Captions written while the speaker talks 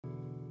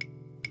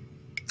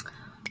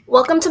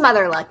Welcome to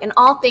Mother Luck, an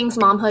all things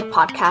momhood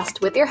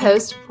podcast with your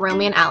hosts,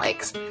 Romy and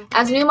Alex.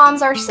 As new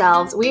moms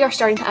ourselves, we are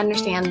starting to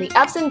understand the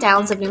ups and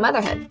downs of new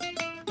motherhood.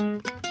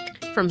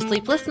 From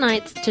sleepless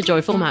nights to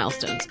joyful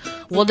milestones,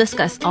 we'll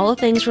discuss all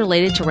the things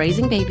related to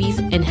raising babies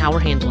and how we're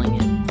handling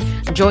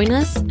it. Join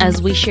us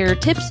as we share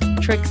tips,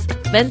 tricks,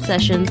 vent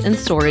sessions, and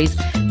stories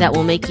that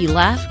will make you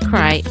laugh,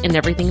 cry, and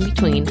everything in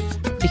between,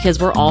 because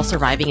we're all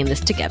surviving in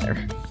this together.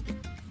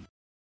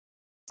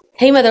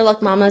 Hey, Mother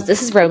Luck Mamas,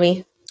 this is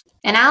Romy.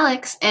 And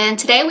Alex, and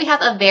today we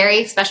have a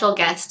very special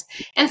guest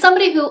and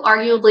somebody who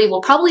arguably will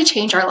probably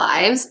change our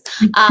lives.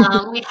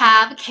 We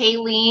have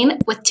Kayleen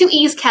with 2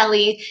 E's,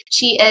 Kelly.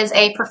 She is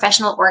a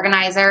professional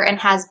organizer and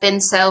has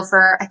been so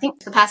for, I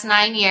think, the past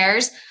 9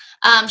 years.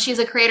 She's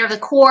a creator of the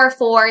Core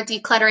 4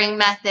 decluttering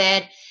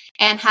method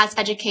and has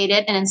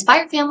educated and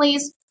inspired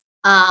families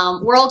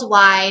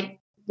worldwide,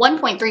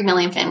 1.3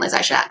 million families,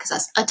 I should add, because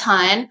that's a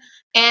ton.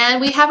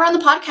 And we have her on the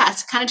podcast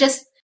to kind of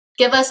just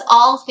give us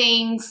all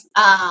things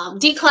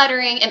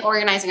decluttering and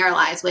organizing our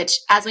lives, which,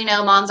 as we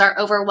know, moms are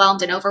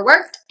overwhelmed and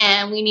overworked,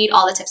 and we need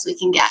all the tips we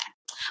can get.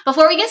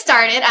 Before we get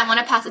started, I want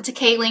to pass it to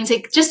Kayleen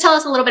to just tell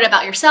us a little bit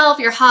about yourself,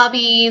 your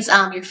hobbies,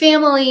 your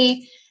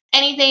family,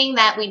 anything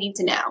that we need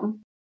to know.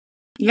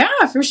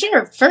 Yeah, for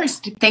sure.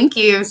 First, thank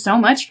you so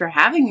much for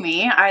having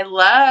me. I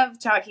love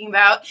talking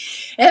about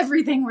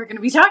everything we're going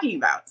to be talking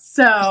about.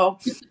 So,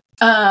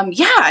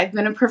 I've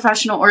been a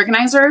professional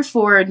organizer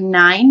for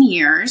 9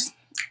 years.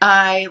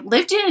 I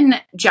lived in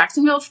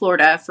Jacksonville,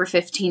 Florida for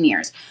 15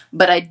 years,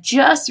 but I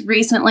just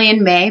recently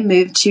in May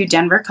moved to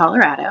Denver,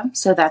 Colorado.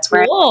 So that's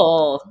where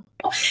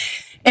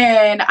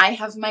And I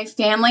have my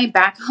family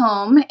back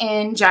home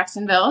in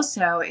Jacksonville.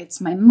 So it's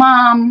my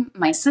mom,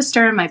 my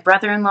sister, my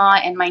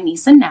brother-in-law, and my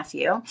niece and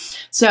nephew.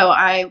 So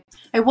I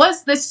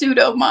was the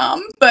pseudo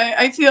mom, but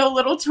I feel a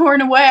little torn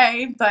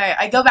away, but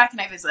I go back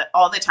and I visit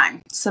all the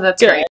time. So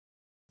that's great.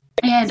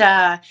 And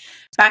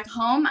back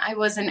home, I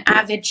was an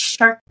avid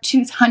shark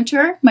tooth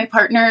hunter. My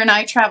partner and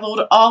I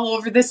traveled all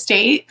over the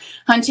state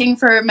hunting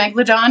for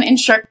megalodon and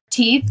shark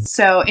teeth,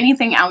 so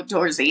anything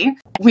outdoorsy.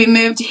 We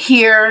moved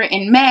here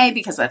in May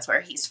because that's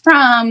where he's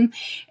from,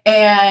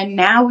 and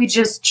now we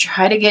just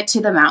try to get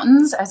to the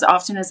mountains as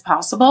often as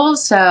possible.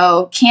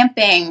 So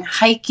camping,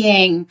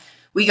 hiking,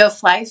 we go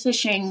fly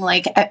fishing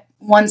like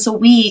once a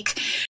week.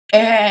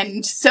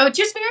 And so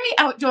just very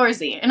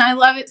outdoorsy. And I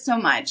love it so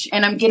much.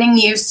 And I'm getting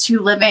used to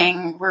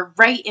living. We're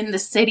right in the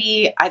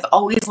city. I've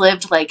always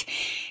lived like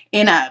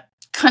in a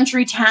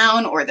country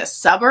town or the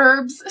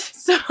suburbs.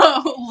 So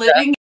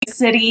living in the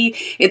city,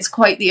 it's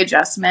quite the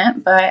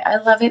adjustment, but I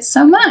love it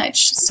so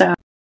much. So.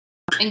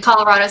 And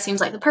Colorado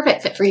seems like the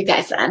perfect fit for you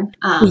guys then.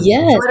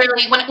 Yes.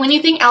 Literally, when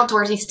you think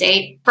outdoorsy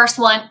state, first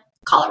one,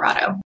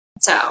 Colorado.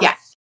 So yeah.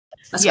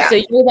 So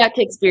you're about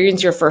to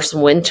experience your first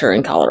winter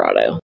in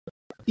Colorado.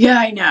 Yeah,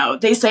 I know.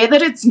 They say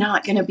that it's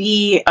not going to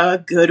be a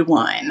good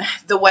one.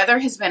 The weather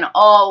has been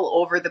all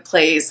over the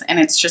place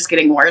and it's just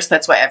getting worse.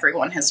 That's what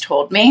everyone has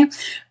told me.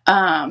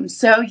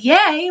 So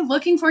yay,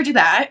 looking forward to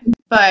that.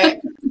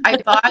 But I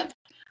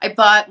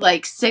bought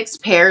like 6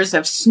 pairs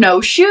of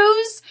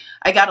snowshoes.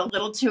 I got a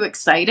little too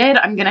excited.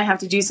 I'm going to have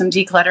to do some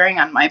decluttering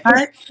on my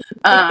part.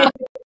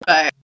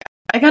 But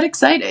I got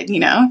excited,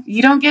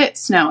 You don't get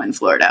snow in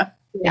Florida.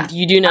 Yeah.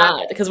 You do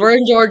not, because we're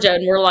in Georgia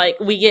and we're like,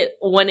 we get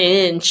 1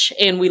 inch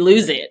and we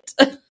lose it.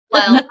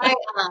 Well,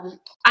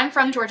 I'm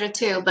from Georgia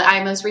too, but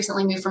I most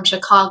recently moved from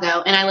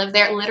Chicago and I live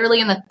there literally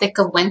in the thick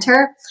of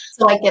winter.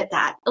 So I get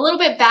that. A little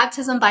bit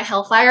baptism by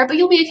hellfire, but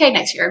you'll be okay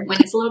next year when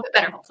it's a little bit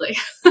better, hopefully.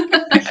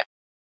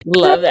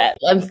 Love that.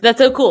 That's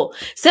so cool.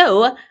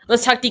 So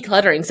let's talk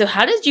decluttering. So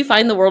how did you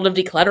find the world of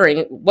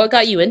decluttering? What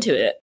got you into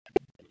it?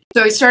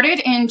 So I started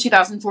in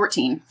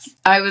 2014.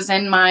 I was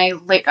I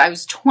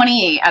was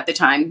 28 at the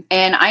time,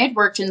 and I had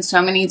worked in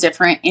so many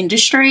different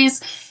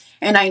industries,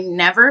 and I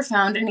never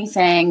found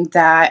anything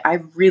that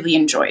I really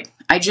enjoyed.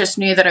 I just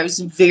knew that I was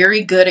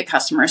very good at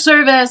customer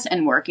service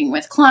and working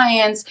with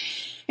clients,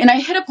 and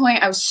I hit a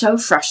point I was so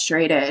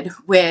frustrated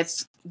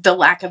with the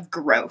lack of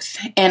growth.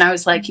 And I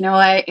was like, you know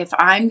what? If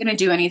I'm going to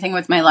do anything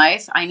with my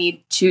life, I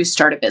need to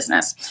start a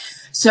business.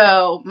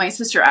 So my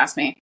sister asked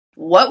me,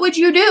 what would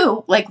you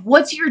do? Like,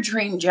 what's your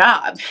dream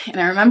job? And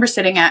I remember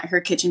sitting at her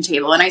kitchen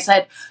table and I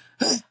said,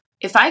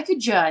 if I could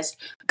just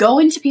go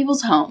into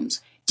people's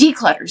homes,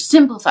 declutter,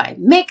 simplify,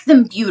 make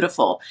them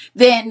beautiful,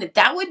 then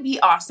that would be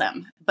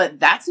awesome. But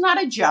that's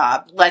not a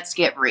job. Let's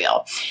get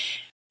real.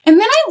 And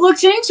then I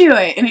looked into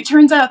it and it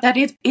turns out that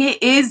it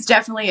is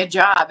definitely a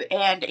job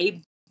and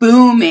a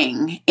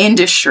booming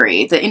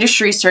industry. The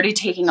industry started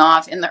taking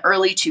off in the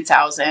early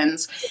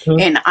 2000s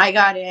and I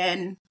got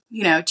in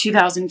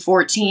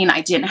 2014,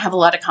 I didn't have a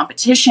lot of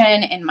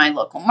competition in my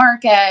local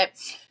market.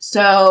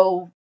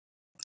 So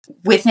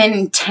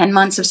within 10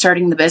 months of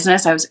starting the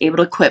business, I was able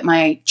to quit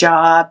my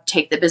job,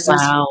 take the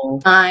business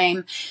full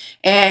time.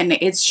 And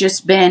it's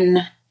just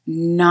been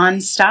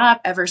nonstop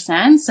ever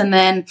since. And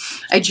then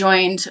I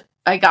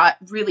got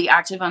really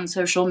active on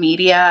social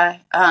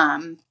media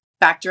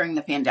back during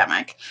the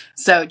pandemic.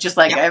 So just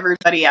like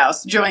everybody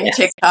else, joined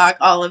TikTok,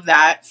 all of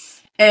that.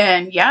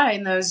 And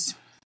in those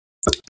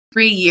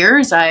 3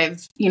 years,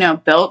 I've,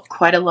 built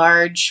quite a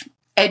large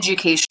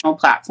educational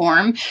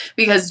platform,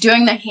 because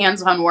doing the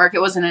hands-on work, it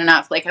wasn't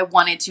enough. Like, I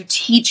wanted to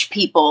teach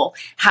people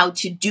how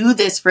to do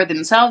this for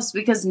themselves,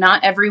 because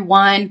not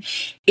everyone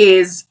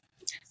is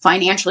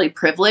financially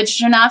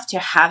privileged enough to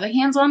have a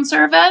hands-on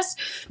service.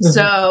 Mm-hmm.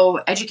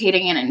 So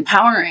educating and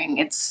empowering,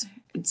 it's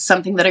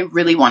something that I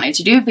really wanted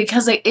to do,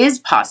 because it is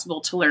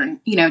possible to learn,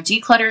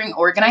 decluttering,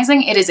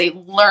 organizing. It is a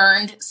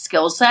learned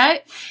skill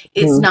set.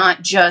 It's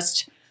not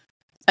just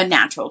a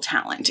natural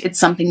talent. It's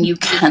something you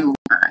can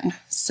learn.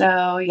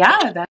 So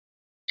yeah,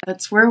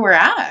 that's where we're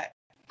at.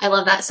 I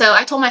love that. So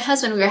I told my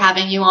husband we were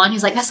having you on.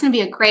 He's like, that's going to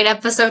be a great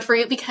episode for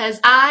you, because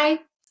I'm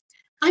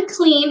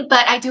clean,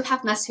 but I do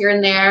have mess here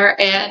and there.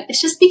 And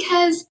it's just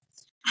because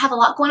I have a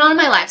lot going on in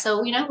my life.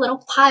 So,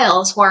 little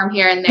piles form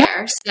here and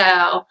there.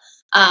 So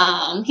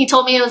he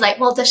told me, it was like,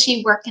 well, does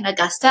she work in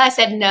Augusta? I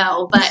said,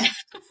 no, but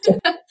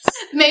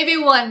maybe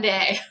one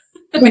day.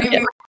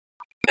 And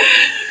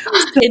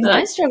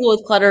my struggle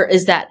with clutter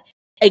is that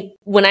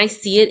when I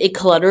see it, it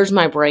clutters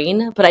my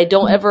brain, but I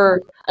don't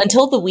ever,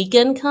 until the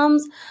weekend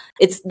comes,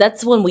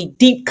 that's when we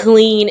deep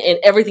clean and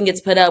everything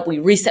gets put up. We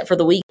reset for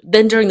the week.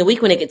 Then during the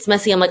week when it gets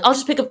messy, I'm like, I'll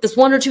just pick up this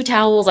 1 or 2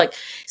 towels.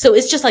 So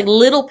it's just like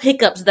little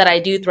pickups that I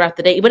do throughout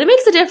the day, but it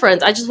makes a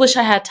difference. I just wish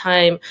I had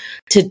time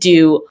to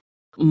do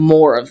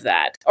more of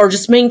that, or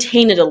just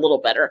maintain it a little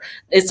better.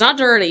 It's not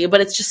dirty,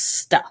 but it's just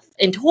stuff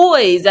and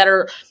toys that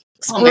are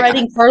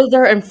spreading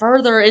further and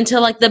further into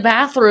like the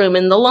bathroom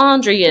and the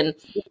laundry, and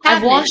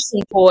I've washed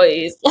some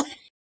toys.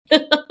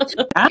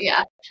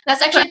 Yeah,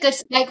 that's actually a good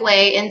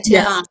segue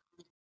into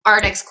our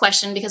next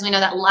question, because we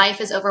know that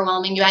life is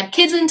overwhelming. You add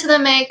kids into the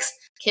mix,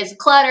 kids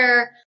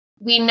clutter.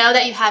 We know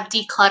that you have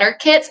declutter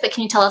kits, but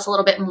can you tell us a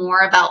little bit more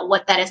about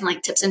what that is, and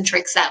like tips and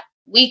tricks that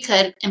we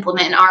could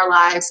implement in our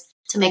lives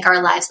to make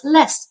our lives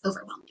less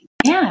overwhelming?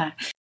 Yeah.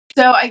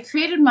 So I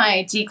created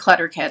my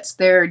declutter kits.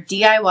 They're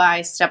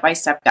DIY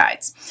step-by-step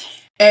guides.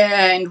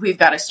 And we've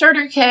got a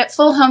starter kit,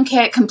 full home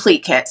kit,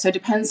 complete kit. So it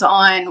depends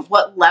on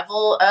what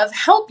level of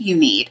help you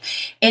need.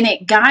 And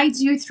it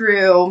guides you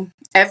through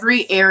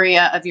every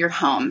area of your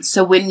home.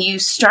 So when you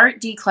start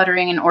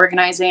decluttering and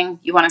organizing,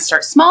 you want to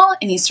start small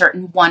and you start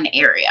in one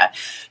area.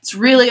 It's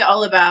really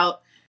all about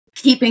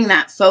keeping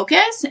that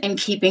focus and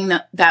keeping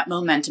that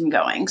momentum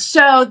going.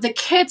 So the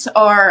kits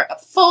are a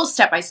full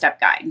step-by-step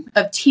guide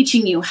of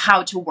teaching you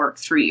how to work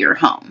through your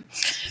home.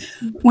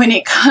 When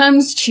it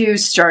comes to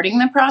starting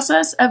the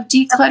process of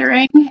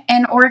decluttering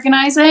and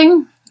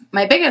organizing,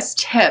 my biggest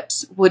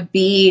tips would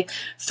be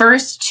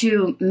first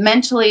to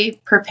mentally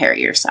prepare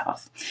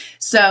yourself.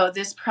 So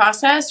this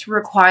process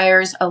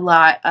requires a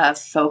lot of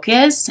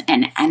focus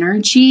and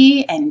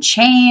energy and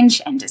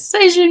change and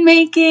decision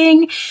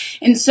making.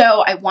 And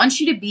so I want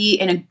you to be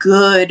in a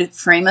good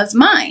frame of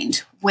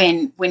mind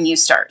when you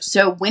start.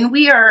 So when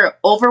we are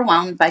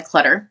overwhelmed by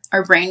clutter,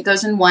 our brain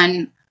goes in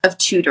one of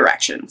 2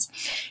 directions.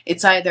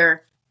 It's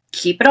either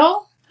keep it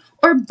all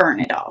or burn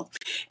it all.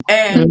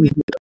 And we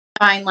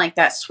find like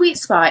that sweet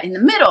spot in the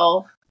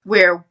middle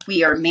where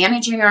we are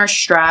managing our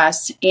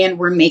stress and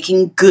we're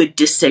making good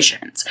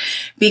decisions.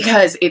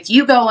 Because if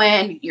you go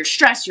in, you're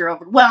stressed, you're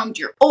overwhelmed,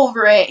 you're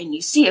over it, and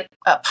you see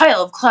a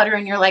pile of clutter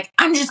and you're like,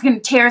 I'm just going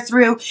to tear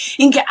through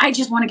and I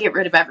just want to get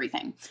rid of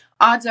everything.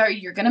 Odds are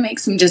you're going to make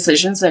some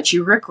decisions that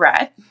you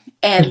regret.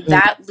 And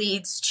that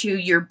leads to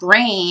your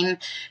brain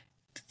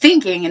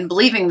thinking and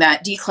believing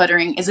that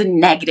decluttering is a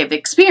negative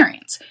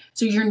experience.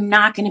 So you're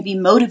not going to be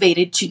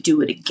motivated to do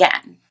it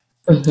again.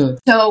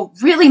 So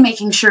really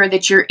making sure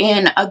that you're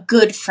in a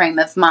good frame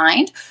of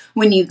mind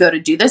when you go to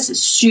do this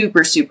is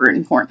super, super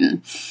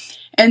important.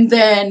 And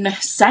then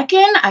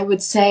second, I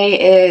would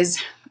say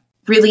is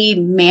really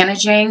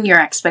managing your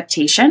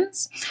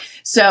expectations.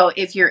 So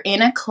if you're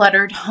in a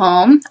cluttered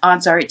home,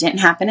 odds are it didn't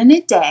happen in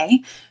a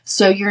day.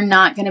 So you're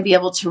not going to be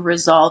able to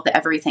resolve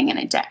everything in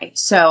a day.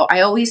 So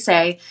I always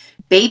say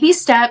baby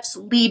steps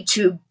lead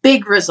to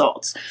big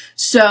results.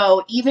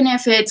 So even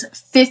if it's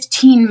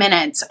 15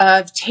 minutes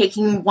of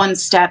taking one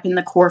step in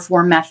the core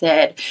 4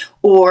 method,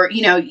 or,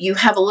 you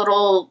have a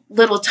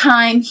little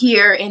time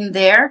here and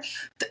there,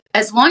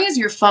 as long as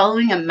you're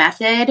following a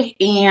method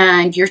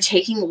and you're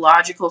taking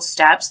logical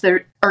steps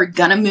that are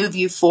going to move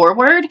you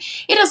forward,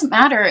 it doesn't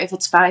matter if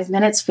it's 5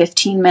 minutes,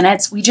 15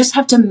 minutes. We just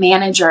have to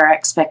manage our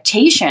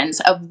expectations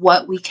of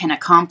what we can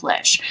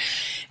accomplish.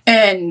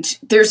 And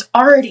there's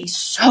already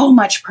so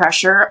much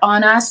pressure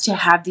on us to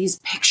have these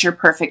picture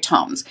perfect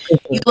homes.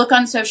 You look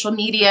on social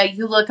media,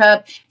 you look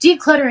up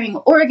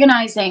decluttering,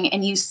 organizing,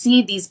 and you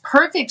see these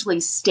perfectly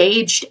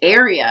staged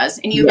areas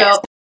and you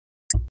go,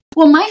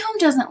 well, my home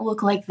doesn't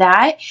look like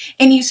that.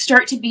 And you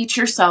start to beat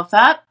yourself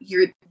up.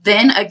 You're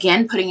then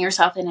again putting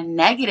yourself in a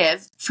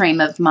negative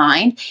frame of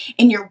mind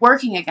and you're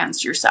working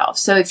against yourself.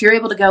 So if you're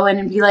able to go in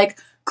and be like,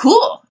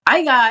 cool,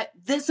 I got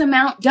this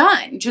amount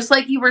done. Just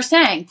like you were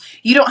saying,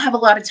 you don't have a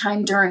lot of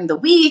time during the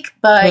week,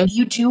 but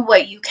you do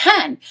what you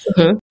can.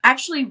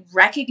 Actually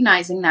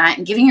recognizing that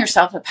and giving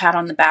yourself a pat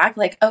on the back,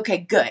 like, okay,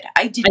 good.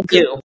 I did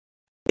good.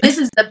 This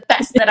is the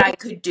best that I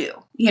could do,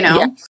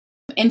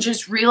 And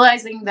just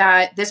realizing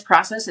that this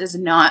process is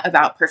not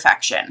about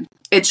perfection.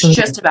 It's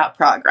just about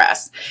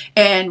progress.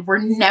 And we're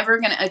never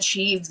going to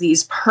achieve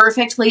these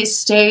perfectly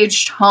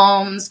staged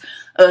homes,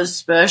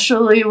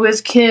 especially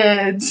with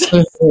kids.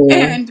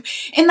 And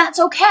that's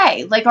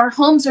okay. Like, our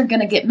homes are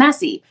going to get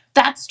messy.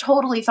 That's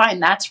totally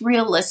fine. That's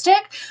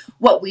realistic.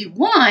 What we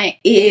want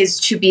is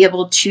to be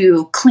able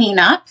to clean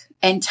up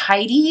and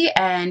tidy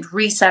and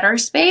reset our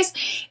space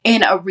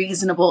in a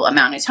reasonable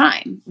amount of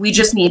time. We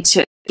just need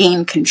to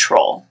gain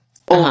control.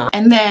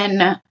 And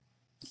then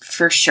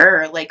for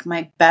sure, like,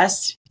 my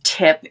best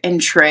tip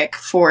and trick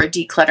for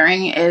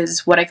decluttering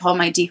is what I call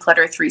my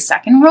declutter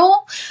 3-second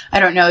rule. I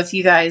don't know if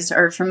you guys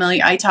are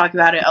familiar. I talk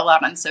about it a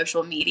lot on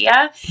social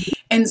media.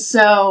 And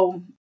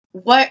so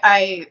what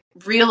I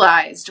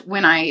realized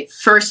when I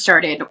first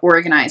started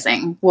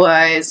organizing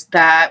was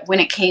that when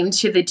it came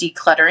to the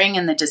decluttering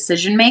and the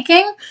decision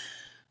making,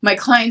 my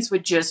clients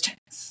would just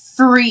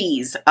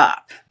freeze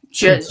up,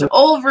 just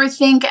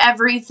overthink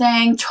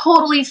everything,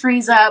 totally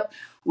freeze up.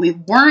 We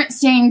weren't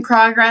seeing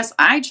progress.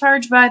 I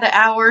charge by the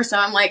hour, so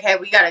I'm like, hey,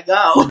 we gotta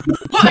go.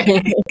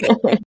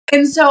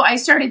 And so I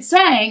started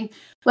saying,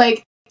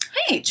 like,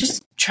 hey,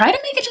 just try to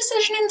make a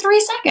decision in 3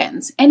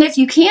 seconds. And if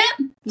you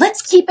can't,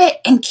 let's keep it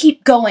and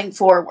keep going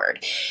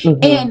forward.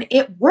 And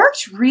it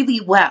worked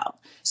really well.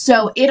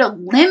 So it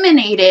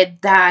eliminated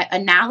that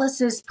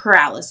analysis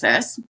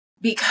paralysis,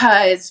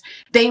 because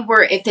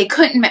if they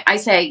couldn't, I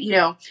say,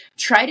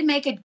 try to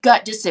make a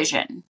gut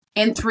decision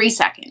in 3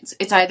 seconds.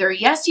 It's either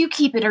yes, you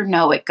keep it, or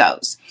no, it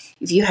goes.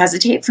 If you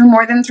hesitate for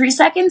more than 3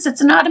 seconds,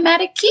 it's an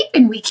automatic keep,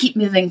 and we keep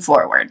moving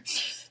forward.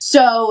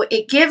 So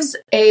it gives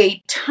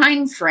a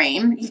time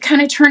frame. You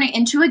kind of turn it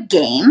into a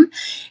game.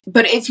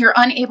 But if you're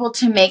unable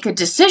to make a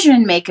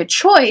decision, make a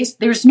choice,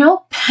 there's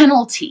no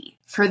penalty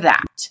for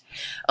that.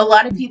 A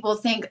lot of people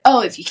think,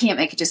 oh, if you can't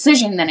make a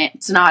decision, then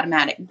it's an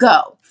automatic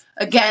go.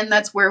 Again,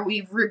 that's where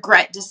we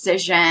regret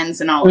decisions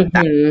and all of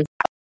that.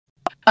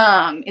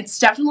 It's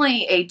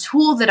definitely a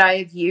tool that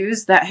I've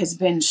used that has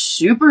been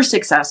super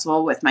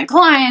successful with my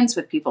clients,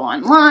 with people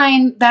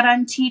online that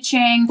I'm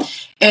teaching,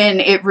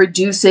 and it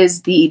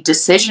reduces the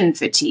decision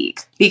fatigue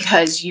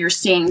because you're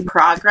seeing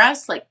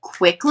progress like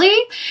quickly,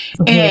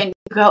 and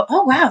you go,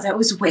 oh wow, that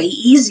was way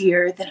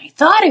easier than I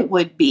thought it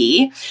would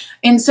be.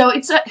 And so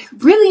it's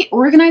really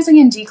organizing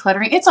and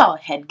decluttering. It's all a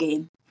head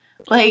game.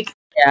 Like,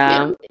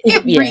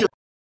 it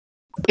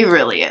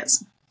really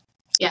is.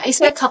 Yeah, you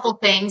said a couple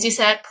things. You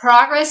said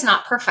progress,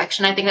 not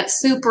perfection. I think that's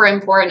super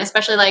important,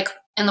 especially like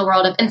in the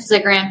world of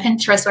Instagram,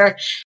 Pinterest, where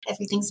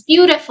everything's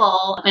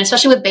beautiful. And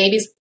especially with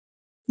babies,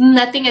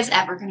 nothing is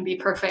ever going to be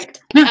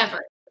perfect,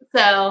 ever.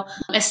 So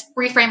it's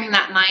reframing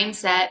that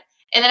mindset.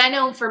 And then I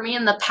know for me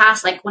in the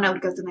past, like when I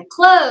would go through my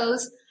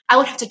clothes, I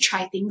would have to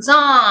try things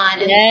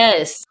on.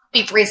 And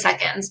be 3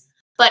 seconds.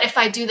 But if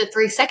I do the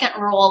 3-second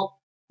rule,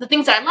 the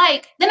things that I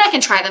like, then I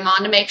can try them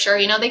on to make sure,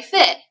 they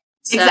fit.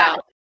 So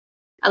exactly.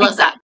 I love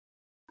that.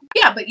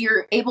 Yeah, but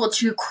you're able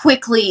to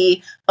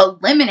quickly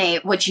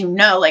eliminate what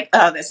like,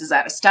 oh, this is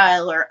out of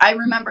style, or I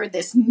remember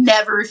this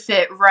never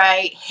fit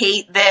right,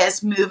 hate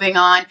this, moving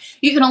on.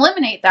 You can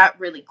eliminate that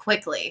really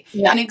quickly.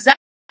 Yeah. And exactly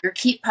your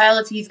keep pile,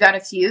 if you've got a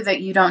few that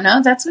you don't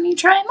know, that's when you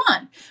try them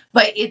on.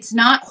 But it's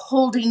not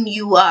holding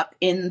you up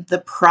in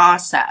the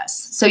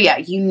process. So yeah,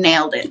 you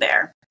nailed it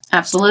there.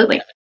 Absolutely.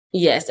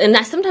 Yes. And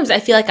sometimes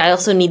I feel like I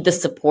also need the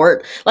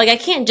support. Like, I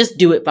can't just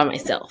do it by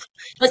myself.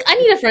 Like, I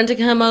need a friend to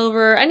come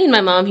over. I need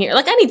my mom here.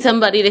 Like, I need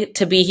somebody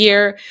to be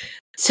here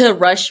to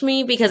rush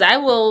me, because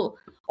I'll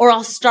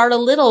start a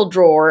little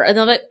drawer and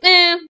they'll be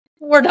like,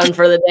 we're done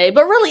for the day.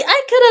 But really,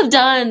 I could have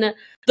done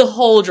the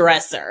whole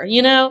dresser,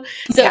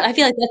 So I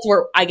feel like that's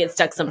where I get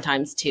stuck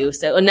sometimes too.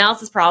 So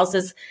analysis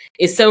paralysis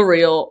is so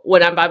real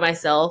when I'm by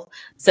myself.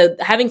 So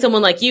having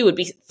someone like you would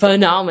be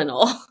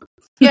phenomenal.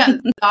 Yeah,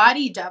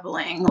 body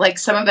doubling, like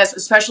some of us,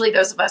 especially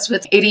those of us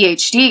with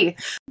ADHD,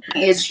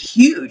 is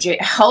huge. It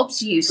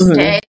helps you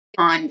stay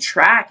on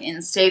track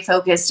and stay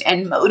focused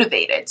and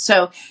motivated.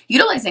 So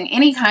utilizing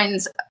any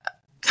kinds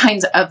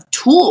of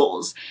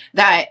tools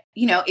that,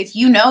 if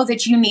you know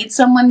that you need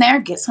someone there,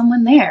 get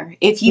someone there.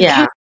 If you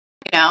can,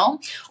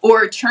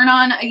 or turn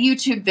on a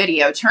YouTube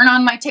video, turn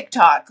on my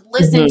TikTok,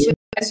 listen to it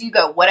as you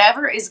go,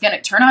 whatever is going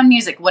to turn on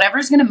music, whatever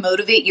is going to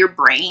motivate your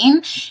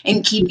brain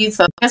and keep you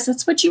focused.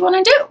 That's what you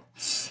want to do.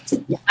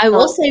 I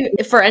will say,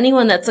 for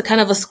anyone that's a kind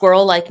of a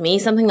squirrel like me,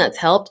 something that's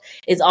helped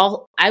is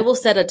I will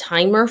set a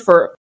timer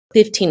for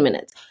 15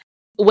 minutes.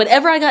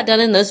 Whatever I got done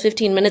in those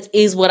 15 minutes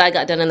is what I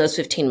got done in those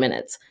 15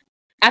 minutes.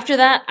 After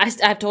that,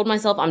 I've told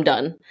myself I'm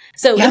done.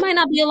 So it might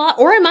not be a lot,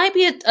 or it might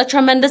be a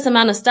tremendous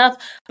amount of stuff,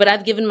 but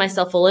I've given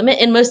myself a limit.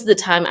 And most of the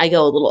time I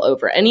go a little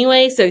over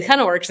anyway. So it kind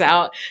of works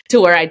out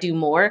to where I do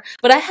more.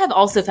 But I have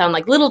also found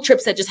like little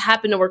trips that just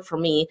happen to work for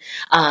me,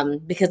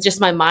 because just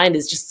my mind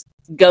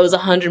goes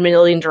 100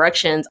 million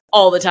directions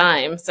all the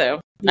time. So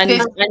I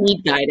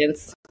need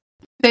guidance.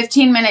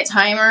 15-minute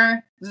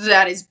timer.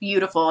 That is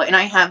beautiful. And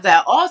I have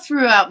that all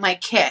throughout my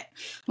kit.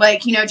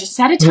 Like, just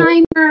set a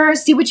timer,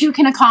 see what you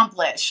can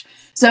accomplish.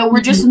 So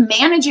we're just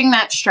managing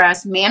that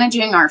stress,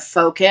 managing our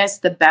focus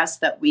the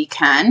best that we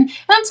can. And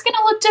it's going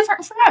to look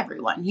different for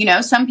everyone. You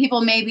know, some people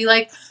may be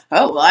like,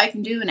 oh, well, I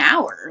can do an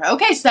hour.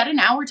 Okay, set an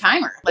hour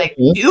timer. Like,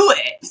 do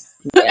it.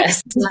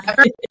 Yes.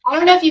 I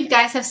don't know if you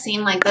guys have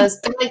seen like those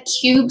like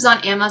cubes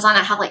on Amazon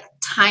that have like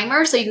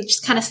timer, so you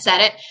just kind of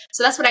set it.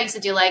 So that's what I used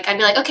to do. Like I'd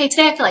be like, okay,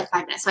 today I feel like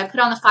 5 minutes, so I put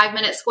on the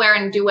 5-minute square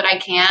and do what I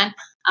can.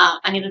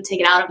 I need to take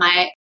it out of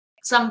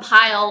some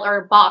pile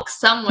or box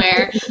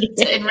somewhere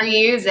and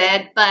reuse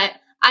it. But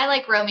I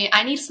like Romy.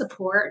 I need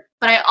support,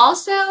 but I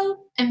also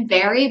am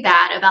very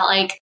bad about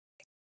like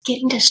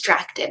getting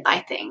distracted by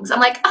things. I'm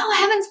like, oh, I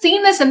haven't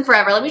seen this in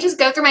forever. Let me just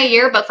go through my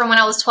yearbook from when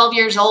I was 12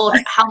 years old,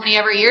 how many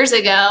ever years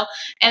ago.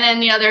 And then,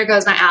 there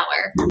goes my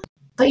hour.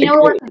 But,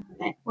 we're working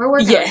on it. We're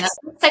working on it.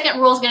 The second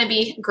rule is going to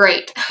be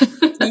great.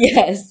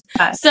 Yes.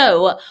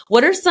 So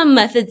what are some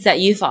methods that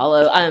you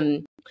follow?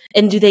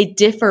 And do they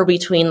differ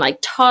between like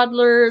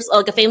toddlers,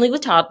 like a family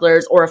with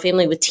toddlers or a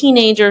family with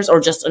teenagers or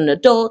just an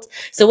adult?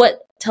 So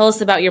tell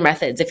us about your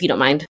methods, if you don't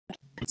mind.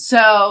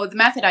 So the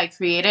method I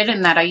created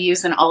and that I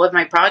use in all of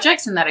my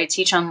projects and that I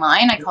teach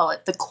online, I call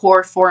it the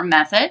Core 4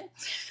 method.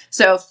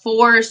 So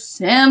 4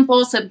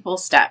 simple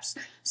steps.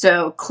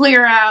 So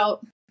clear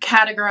out,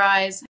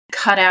 categorize,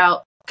 cut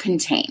out,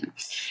 contain.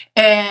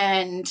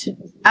 And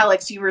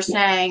Alex, you were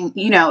saying,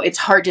 it's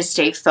hard to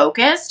stay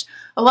focused.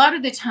 A lot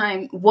of the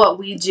time, what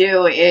we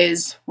do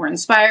is we're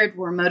inspired,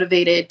 we're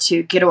motivated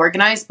to get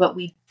organized, but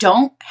we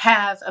don't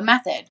have a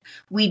method.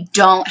 We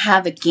don't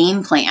have a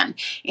game plan.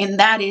 And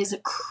that is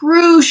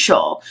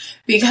crucial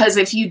because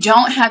if you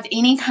don't have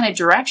any kind of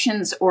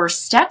directions or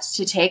steps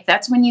to take,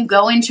 that's when you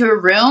go into a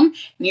room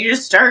and you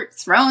just start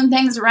throwing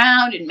things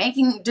around and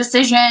making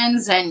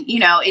decisions. And,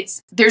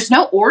 there's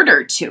no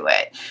order to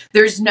it.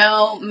 There's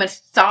no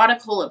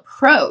methodical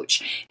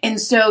approach. And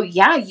so,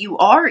 you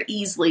are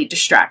easily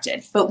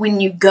distracted. But when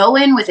you go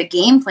in with a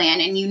game plan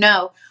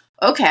and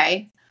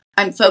okay,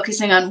 I'm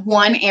focusing on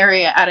one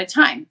area at a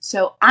time.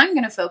 So I'm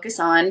going to focus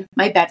on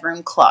my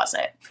bedroom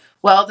closet.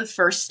 Well, the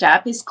first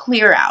step is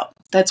clear out.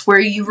 That's where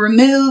you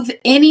remove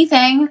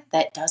anything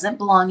that doesn't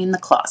belong in the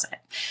closet.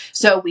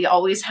 So we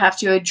always have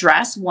to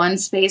address one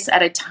space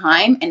at a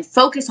time and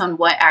focus on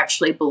what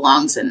actually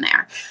belongs in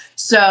there.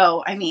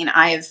 So,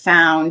 I have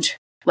found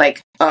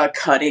like a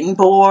cutting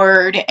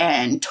board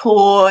and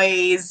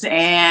toys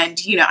and,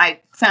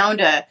 I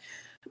found a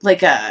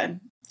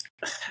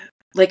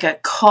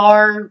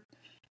car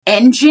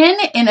engine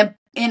in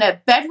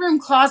a bedroom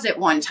closet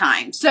one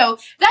time. So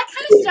that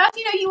kind of stuff,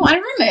 you want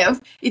to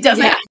remove. It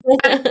doesn't.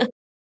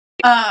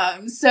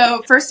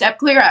 So first step,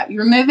 clear out. You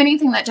remove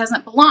anything that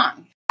doesn't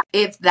belong.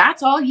 If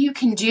that's all you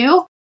can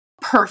do,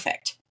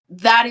 perfect.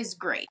 That is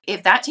great.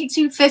 If that takes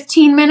you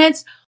 15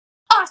 minutes,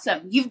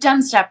 awesome. You've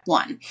done step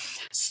 1.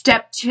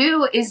 Step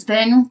 2 is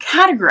then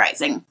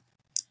categorizing.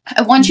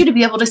 I want you to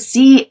be able to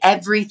see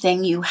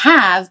everything you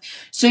have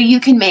so you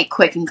can make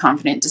quick and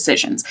confident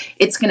decisions.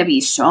 It's going to be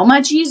so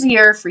much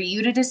easier for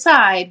you to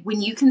decide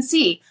when you can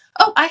see,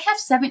 oh, I have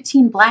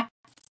 17 black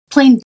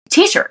plain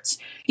t-shirts.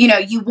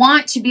 You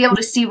want to be able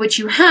to see what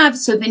you have.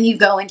 So then you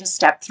go into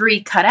step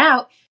 3, cut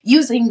out,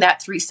 using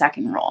that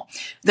 3-second rule.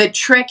 The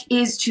trick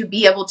is to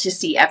be able to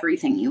see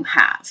everything you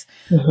have.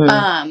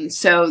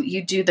 So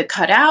you do the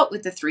cut out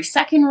with the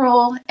 3-second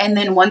rule. And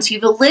then once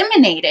you've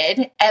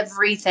eliminated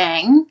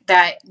everything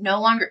that you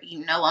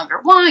no longer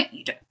want,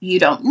 you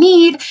don't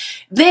need,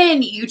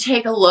 then you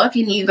take a look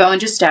and you go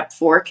into step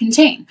 4,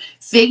 contain.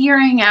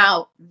 Figuring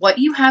out what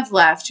you have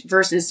left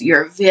versus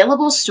your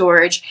available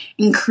storage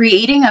and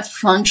creating a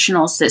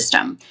functional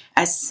system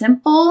as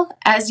simple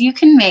as you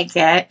can make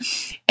it.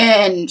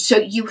 And so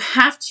you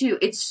have to,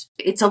 it's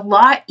a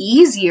lot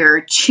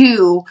easier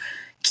to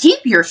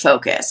keep your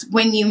focus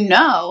when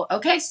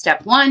okay,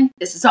 step 1,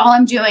 this is all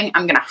I'm doing.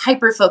 I'm going to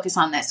hyper focus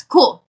on this.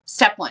 Cool.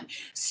 Step 1.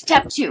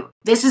 Step 2,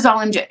 this is all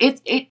I'm doing.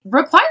 It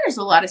requires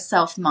a lot of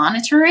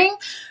self-monitoring,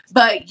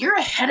 but you're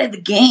ahead of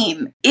the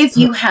game if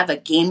you have a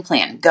game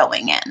plan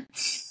going in.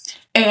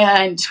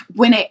 And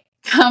when it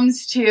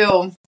comes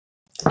to,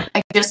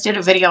 I just did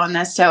a video on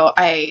this. So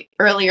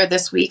earlier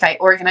this week, I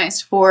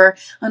organized for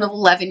an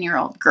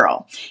 11-year-old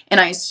girl. And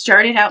I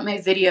started out my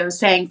video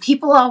saying,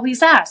 people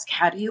always ask,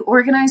 how do you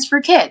organize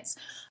for kids?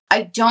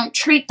 I don't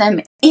treat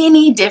them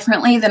any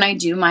differently than I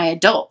do my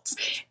adults.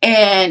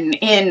 And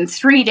in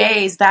 3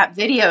 days, that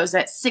video is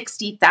at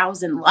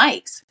 60,000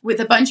 likes with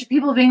a bunch of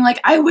people being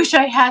like, I wish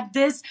I had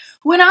this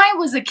when I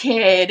was a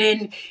kid.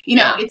 And,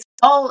 it's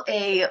all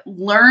a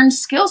learned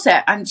skill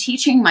set. I'm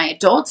teaching my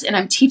adults and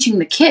I'm teaching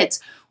the kids.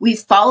 We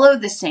follow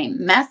the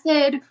same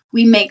method.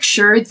 We make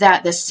sure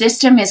that the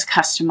system is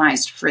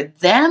customized for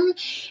them.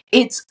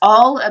 It's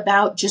all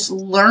about just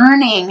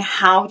learning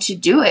how to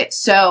do it.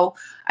 So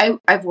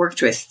I've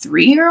worked with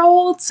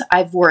 3-year-olds.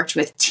 I've worked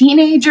with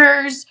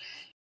teenagers,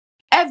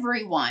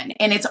 everyone.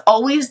 And it's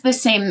always the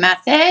same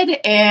method.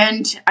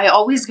 And I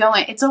always go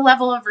in, it's a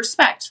level of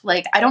respect.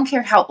 Like, I don't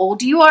care how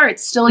old you are.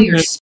 It's still your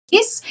space.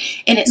 space,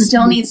 and it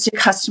still needs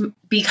to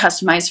be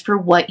customized for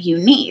what you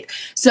need.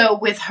 So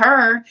with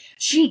her,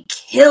 she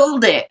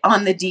killed it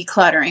on the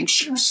decluttering.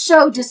 She was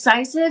so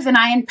decisive, and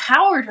I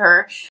empowered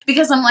her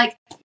because I'm like,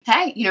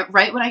 hey,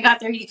 right when I got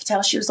there, you could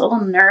tell she was a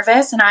little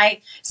nervous, and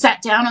I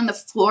sat down on the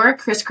floor,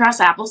 crisscross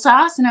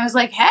applesauce, and I was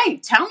like, hey,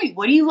 tell me,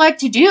 what do you like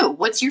to do?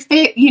 What's your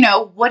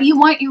what do you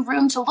want your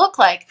room to look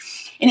like?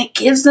 And it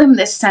gives them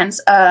this sense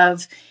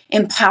of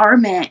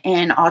empowerment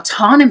and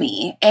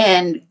autonomy,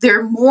 and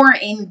they're more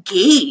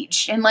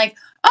engaged and like,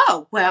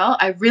 oh, well,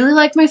 I really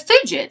like my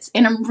fidgets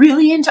and I'm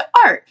really into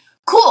art.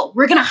 Cool.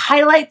 We're going to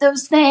highlight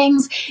those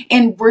things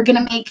and we're going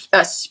to make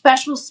a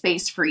special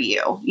space for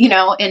you,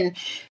 and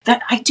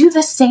that I do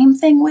the same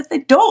thing with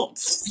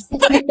adults.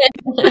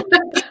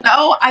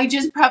 I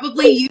just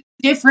probably use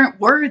different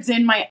words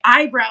and my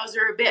eyebrows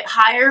are a bit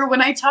higher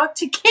when I talk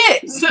to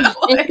kids.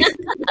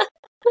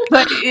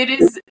 But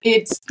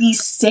it's the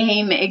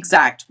same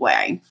exact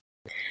way.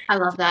 I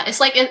love that. It's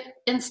like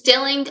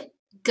instilling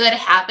good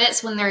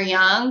habits when they're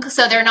young.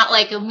 So they're not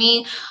like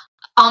me,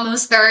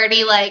 almost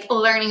 30, like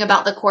learning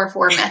about the core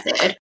 4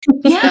 method.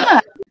 Yeah.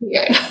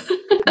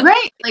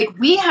 Right. Like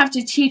we have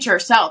to teach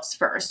ourselves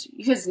first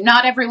because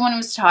not everyone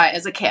was taught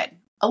as a kid.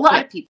 A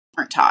lot of people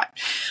aren't taught.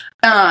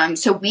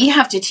 So we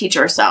have to teach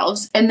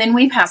ourselves, and then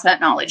we pass that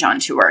knowledge on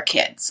to our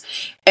kids.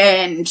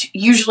 And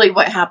usually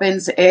what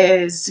happens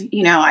is,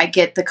 I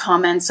get the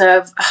comments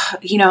of,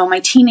 my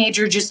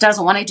teenager just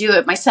doesn't want to do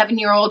it. My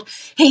 7-year-old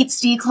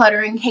hates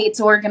decluttering, hates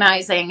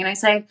organizing. And I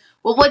say,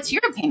 well, what's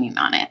your opinion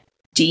on it?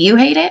 Do you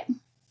hate it?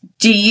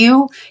 Do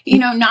you,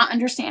 not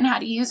understand how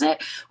to use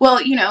it?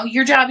 Well,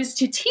 your job is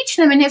to teach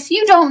them. And if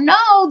you don't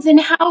know, then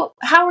how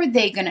are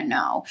they going to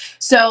know?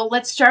 So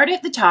let's start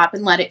at the top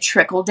and let it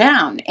trickle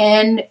down.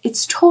 And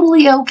it's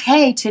totally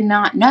okay to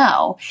not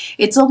know.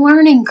 It's a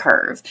learning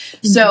curve.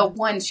 Mm-hmm. So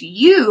once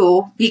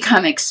you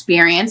become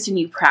experienced and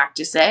you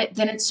practice it,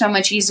 then it's so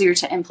much easier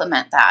to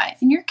implement that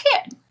in your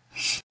kid.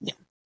 Yeah.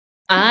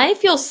 I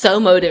feel so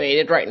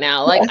motivated right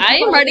now. Like I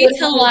am ready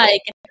to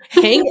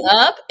hang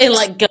up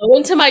and go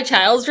into my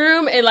child's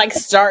room and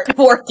start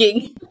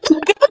working.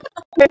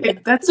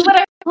 That's what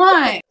I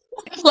want.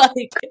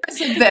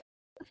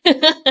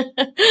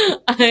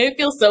 I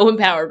feel so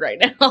empowered right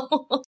now.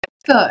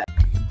 Good.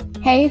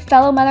 Hey,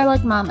 fellow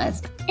motherlike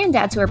mamas and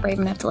dads who are brave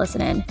enough to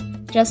listen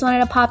in. Just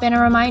wanted to pop in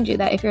and remind you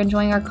that if you're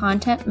enjoying our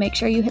content, make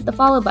sure you hit the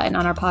follow button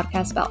on our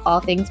podcast about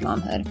all things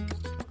momhood.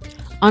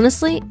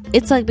 Honestly,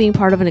 it's like being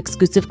part of an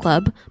exclusive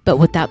club, but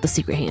without the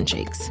secret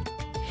handshakes.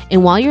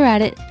 And while you're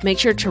at it, make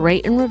sure to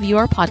rate and review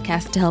our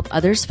podcast to help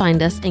others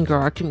find us and grow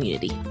our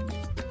community.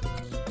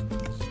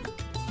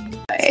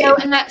 So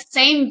in that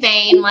same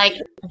vein,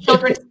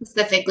 children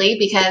specifically,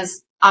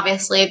 because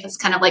obviously that's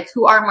kind of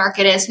who our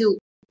market is,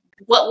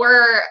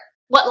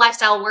 what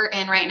lifestyle we're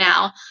in right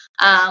now.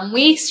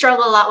 We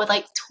struggle a lot with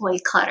toy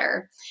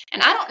clutter.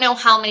 And I don't know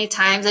how many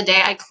times a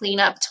day I clean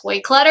up toy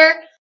clutter,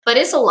 but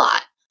it's a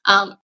lot.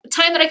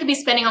 Time that I could be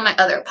spending on my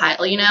other pile,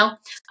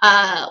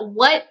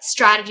 what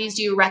strategies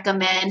do you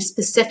recommend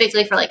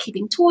specifically for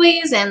keeping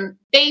toys and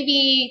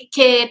baby,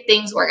 kid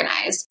things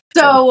organized?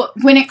 So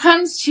when it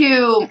comes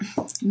to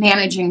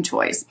managing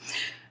toys,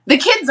 the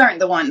kids aren't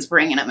the ones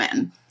bringing them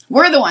in.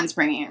 We're the ones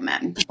bringing them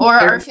in, or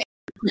our family,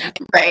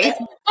 right?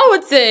 I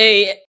would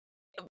say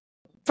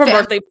for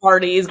birthday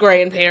parties,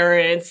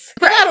 grandparents.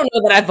 Right. I don't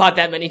know that I've bought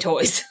that many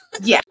toys.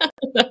 Yeah.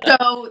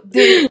 So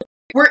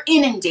we're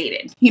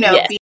inundated,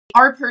 yes.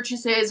 Our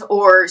purchases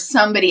or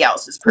somebody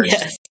else's purchases.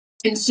 Yes.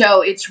 And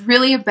so it's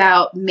really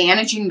about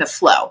managing the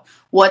flow,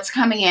 what's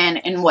coming in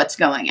and what's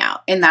going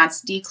out. And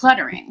that's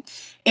decluttering.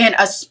 And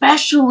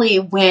especially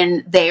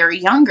when they are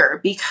younger,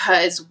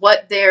 because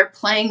what they're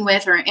playing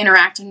with or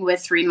interacting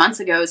with 3 months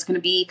ago is going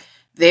to be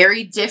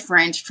very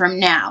different from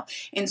now.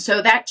 And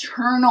so that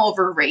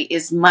turnover rate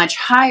is much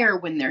higher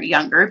when they're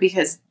younger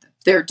because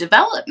their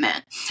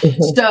development.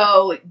 Mm-hmm.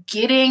 So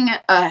getting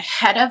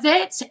ahead of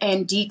it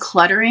and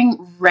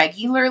decluttering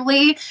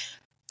regularly,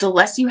 the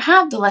less you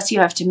have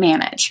to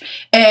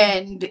manage.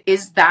 And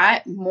is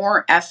that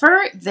more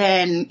effort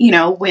than,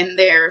 when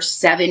they're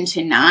 7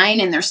 to 9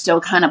 and they're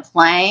still kind of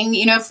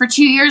playing, for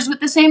 2 years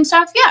with the same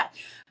stuff? Yeah.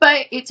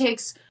 But it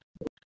takes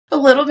a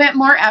little bit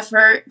more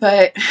effort,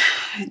 but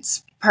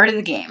it's part of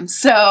the game.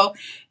 So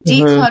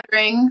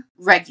decluttering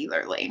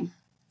regularly.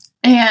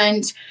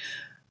 And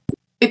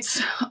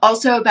it's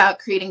also about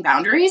creating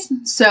boundaries.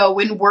 So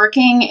when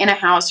working in a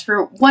house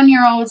for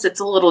 1-year-olds, it's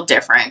a little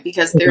different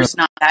because there's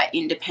not that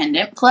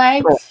independent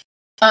play.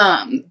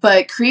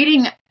 But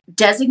creating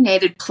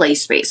designated play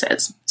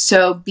spaces.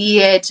 So be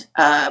it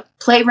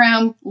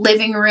playroom,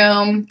 living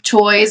room,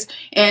 toys,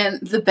 and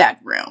the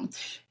bedroom.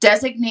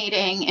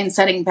 Designating and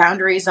setting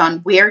boundaries on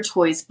where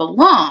toys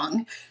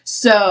belong.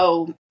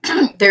 So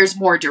there's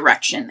more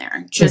direction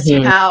there. Just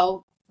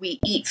how we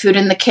eat food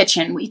in the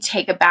kitchen. We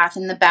take a bath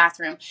in the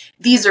bathroom.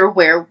 This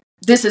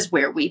is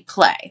where we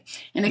play.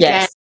 And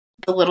again, it's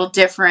a little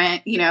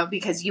different,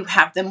 because you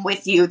have them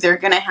with you. They're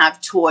going to have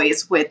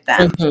toys with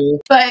them.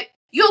 But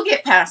you'll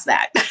get past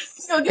that.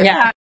 You'll get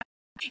past that.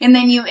 And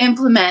then you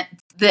implement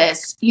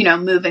this,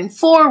 moving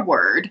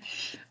forward.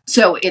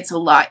 So it's a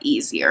lot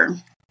easier.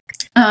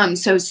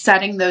 So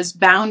setting those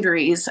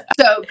boundaries.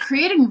 So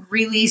creating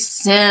really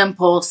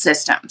simple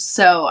systems.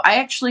 So I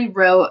actually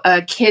wrote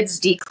a kids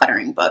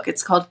decluttering book.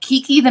 It's called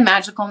Kiki the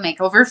Magical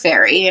Makeover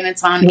Fairy, and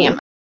it's on Amazon.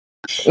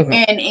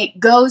 And it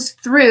goes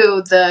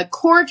through the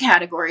core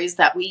categories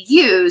that we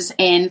use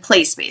in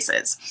play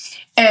spaces.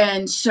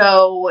 And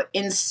so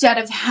instead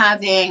of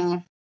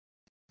having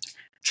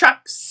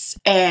trucks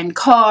and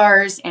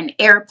cars and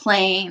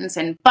airplanes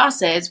and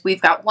buses,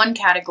 we've got one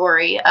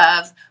category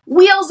of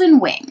wheels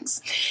and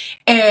wings.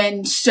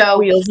 And so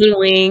wheels and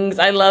wings.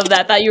 I love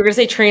that. I thought you were going to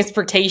say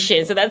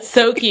transportation. So that's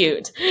so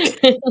cute.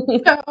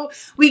 So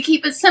we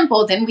keep it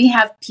simple. Then we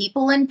have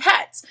people and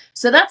pets.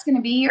 So that's going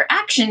to be your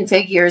action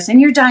figures and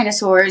your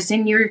dinosaurs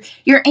and your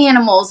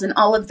animals and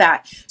all of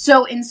that.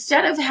 So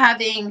instead of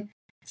having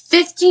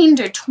 15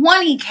 to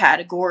 20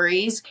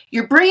 categories,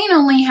 your brain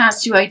only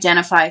has to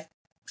identify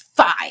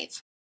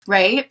 5,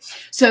 right?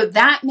 So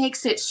that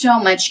makes it so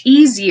much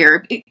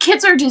easier.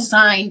 Kids are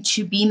designed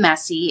to be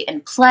messy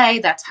and play.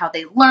 That's how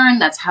they learn.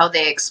 That's how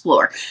they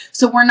explore.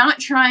 So we're not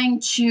trying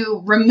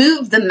to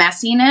remove the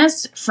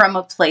messiness from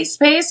a play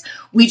space.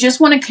 We just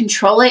want to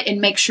control it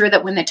and make sure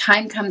that when the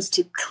time comes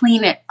to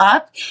clean it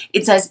up,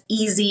 it's as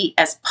easy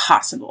as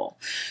possible.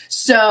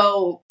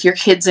 So if your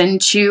kid's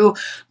into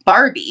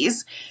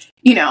Barbies,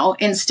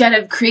 instead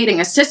of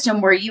creating a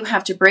system where you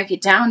have to break it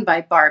down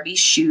by Barbie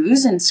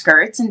shoes and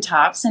skirts and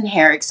tops and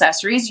hair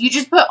accessories, you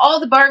just put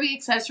all the Barbie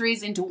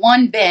accessories into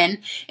one bin,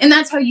 and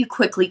that's how you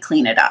quickly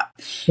clean it up.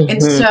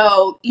 And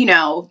so,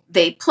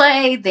 they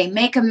play, they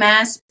make a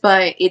mess,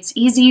 but it's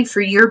easy for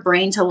your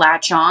brain to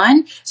latch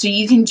on. So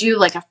you can do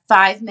like a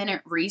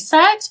 5-minute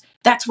reset.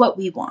 That's what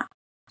we want.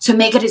 So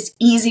make it as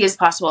easy as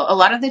possible. A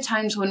lot of the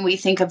times when we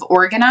think of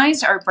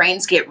organized, our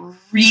brains get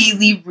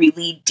really,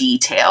 really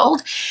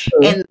detailed.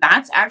 And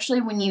that's actually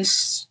when you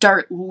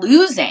start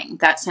losing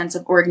that sense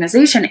of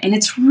organization. And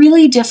it's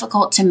really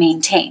difficult to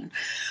maintain.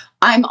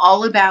 I'm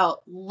all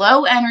about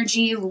low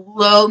energy,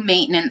 low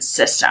maintenance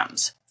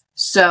systems.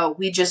 So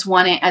we just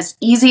want it as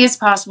easy as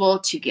possible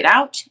to get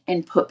out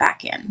and put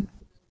back in.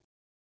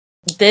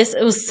 This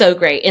was so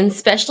great, and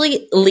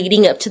especially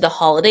leading up to the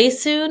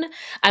holidays soon.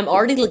 I'm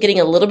already getting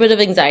a little bit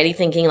of anxiety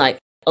thinking like,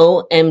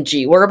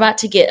 OMG, we're about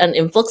to get an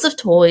influx of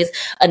toys,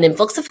 an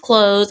influx of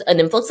clothes, an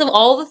influx of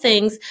all the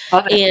things.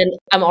 And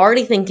I'm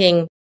already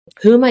thinking,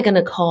 who am I going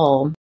to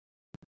call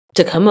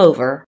to come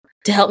over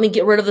to help me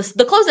get rid of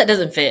the clothes that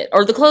doesn't fit,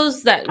 or the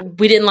clothes that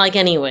we didn't like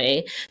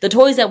anyway, the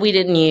toys that we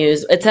didn't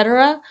use,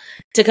 etc.,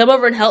 to come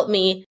over and help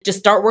me just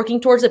start working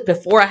towards it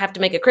before I have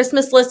to make a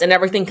Christmas list and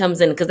everything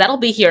comes in, because that'll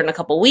be here in a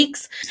couple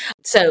weeks.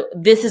 So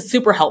this is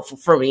super helpful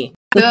for me.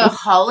 The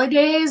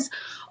holidays,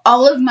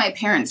 all of my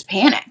parents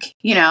panic.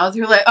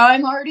 They're like,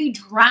 I'm already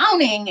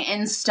drowning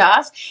in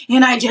stuff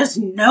and I just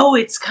know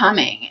it's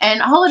coming.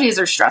 And holidays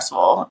are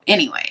stressful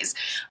anyways.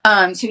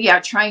 So yeah,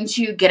 trying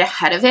to get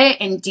ahead of it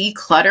and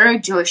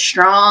declutter, do a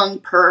strong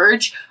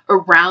purge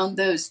around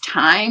those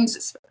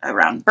times,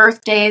 around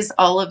birthdays,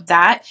 all of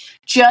that,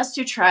 just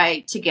to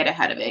try to get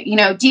ahead of it.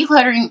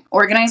 Decluttering,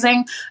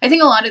 organizing, I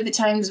think a lot of the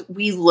times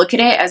we look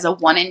at it as a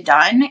one and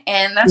done,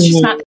 and that's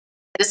just not.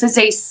 This is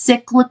a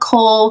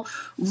cyclical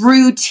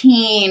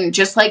routine,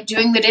 just like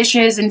doing the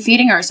dishes and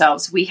feeding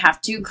ourselves. We have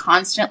to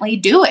constantly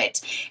do it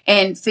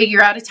and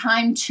figure out a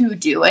time to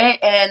do it.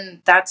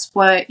 And that's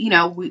what,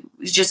 we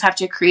just have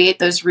to create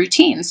those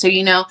routines. So,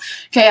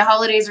 okay,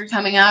 holidays are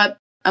coming up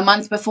a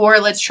month before.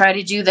 Let's try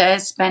to do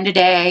this, spend a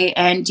day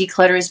and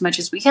declutter as much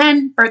as we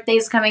can.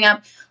 Birthday's coming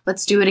up.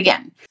 Let's do it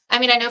again. I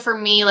mean, I know for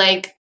me,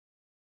 like,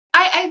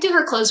 I do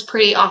her clothes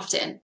pretty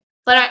often,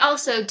 but I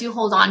also do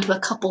hold on to a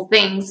couple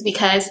things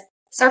because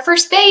it's our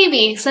first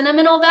baby,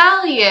 sentimental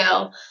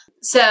value.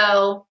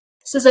 So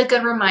this is a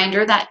good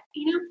reminder that,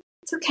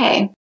 it's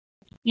okay.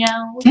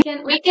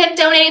 We can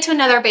donate it to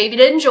another baby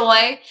to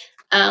enjoy.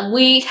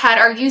 We had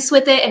our use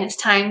with it, and it's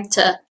time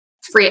to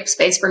free up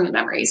space for new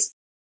memories.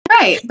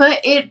 Right.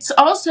 But it's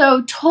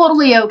also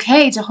totally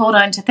okay to hold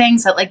on to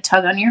things that like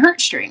tug on your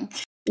heartstring.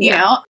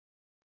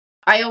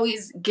 I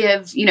always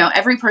give,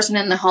 every person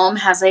in the home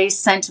has a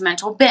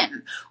sentimental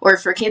bin, or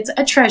for kids,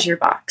 a treasure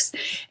box.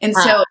 And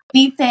so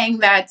anything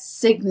that's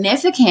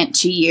significant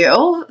to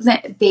you,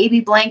 that baby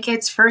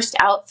blankets, first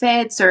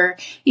outfits, or,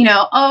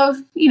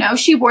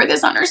 she wore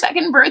this on her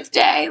second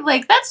birthday,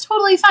 like that's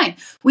totally fine.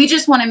 We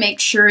just want to make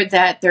sure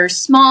that they're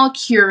small,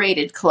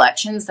 curated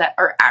collections that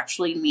are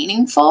actually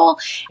meaningful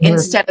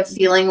instead of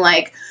feeling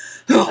like,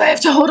 I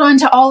have to hold on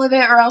to all of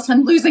it or else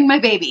I'm losing my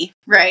baby.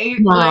 Right.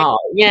 Wow.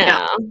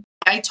 Yeah.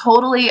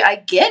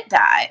 I get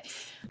that.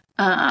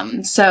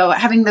 So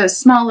having those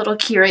small little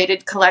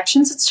curated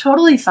collections, it's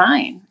totally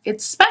fine.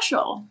 It's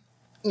special.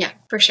 Yeah,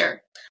 for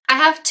sure. I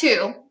have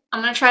 2.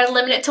 I'm going to try to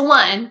limit it to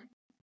 1.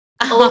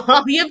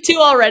 You have 2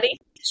 already?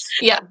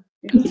 Yeah.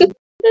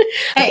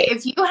 Hey,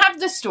 if you have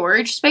the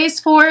storage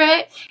space for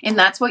it and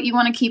that's what you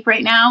want to keep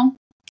right now,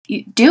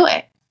 you do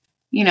it.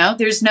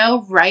 There's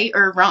no right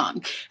or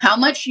wrong. How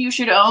much you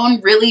should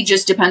own really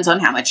just depends on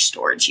how much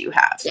storage you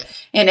have. Yeah.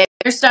 And if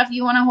there's stuff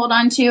you want to hold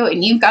on to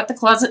and you've got the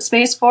closet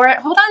space for it,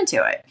 hold on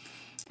to it.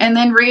 And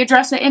then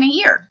readdress it in a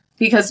year,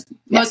 because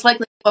most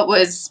likely what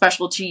was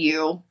special to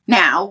you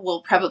now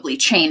will probably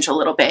change a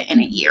little bit in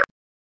a year.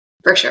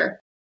 For sure.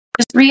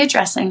 Just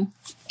readdressing.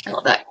 I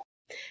love that.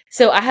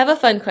 So I have a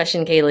fun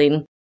question,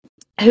 Kayleen.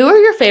 Who are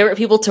your favorite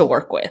people to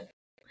work with?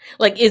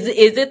 Like, is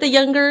it the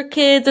younger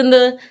kids and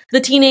the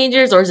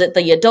teenagers, or is it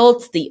the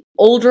adults, the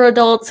older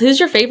adults? Who's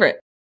your favorite?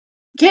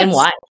 Kids. And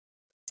why?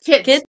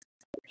 Kids.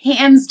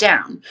 Hands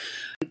down.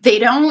 They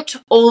don't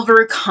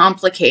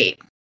overcomplicate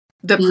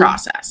the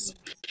process.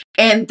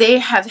 And they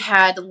have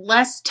had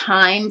less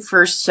time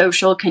for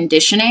social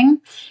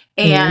conditioning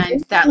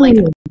and that like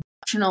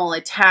emotional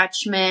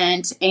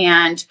attachment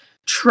and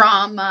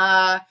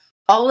trauma,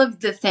 all of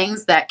the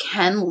things that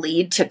can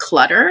lead to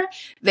clutter.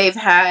 They've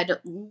had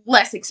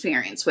less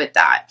experience with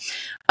that.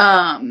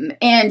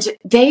 And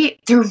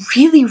they're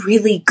really,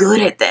 really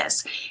good at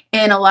this.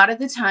 And a lot of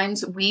the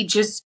times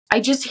I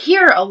just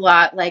hear a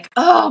lot like,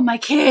 oh, my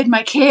kid,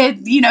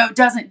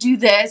 doesn't do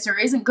this or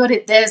isn't good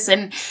at this.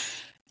 And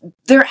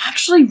they're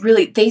actually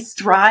they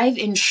thrive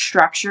in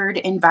structured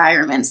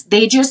environments.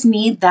 They just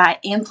need that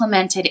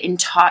implemented and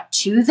taught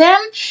to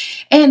them.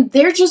 And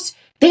they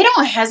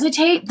don't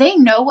hesitate. They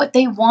know what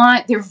they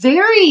want. They're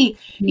very,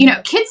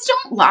 kids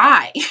don't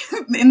lie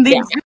and they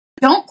really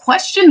don't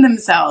question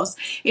themselves.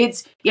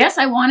 It's, yes,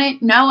 I want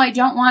it. No, I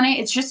don't want it.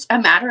 It's just a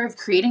matter of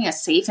creating a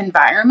safe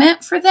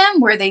environment for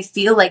them where they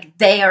feel like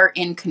they are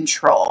in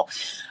control.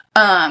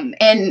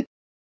 And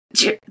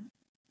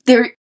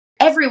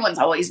everyone's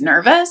always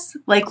nervous.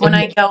 Like when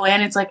I go in,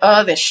 it's like,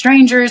 oh, this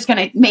stranger is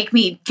going to make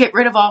me get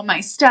rid of all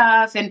my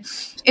stuff. And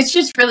it's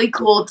just really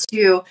cool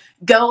to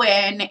go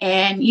in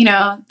and,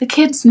 the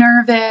kid's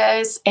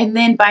nervous. And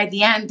then by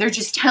the end, they're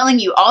just telling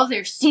you all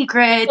their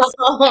secrets.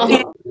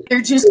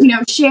 They're just,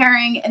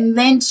 sharing. And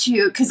then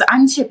because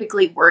I'm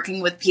typically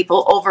working with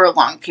people over a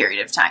long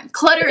period of time.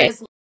 Clutter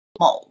is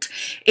mold.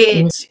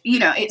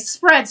 It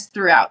spreads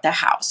throughout the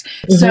house.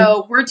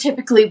 So we're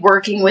typically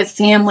working with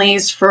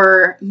families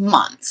for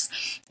months,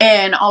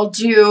 and I'll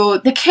do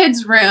the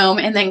kids' room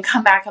and then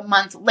come back a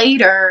month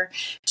later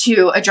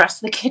to address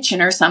the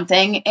kitchen or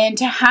something, and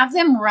to have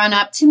them run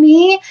up to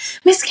me,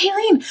 Miss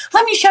Kayleen,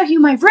 let me show you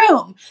my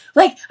room.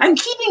 Like, I'm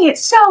keeping it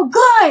so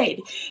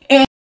good.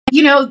 And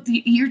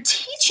you're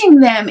teaching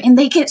them and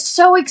they get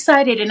so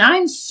excited, and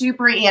I'm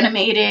super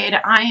animated.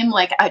 I am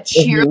like a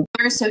cheerleader.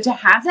 So to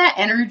have that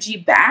energy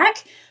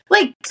back,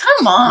 like,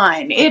 come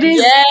on, it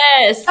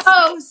is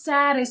so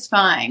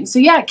satisfying. So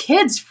yeah,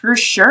 kids for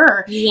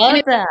sure.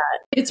 Love that.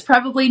 It's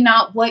probably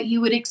not what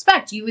you would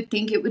expect. You would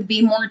think it would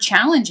be more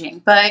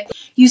challenging, but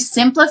you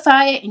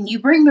simplify it and you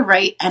bring the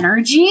right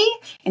energy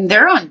and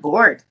they're on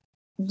board.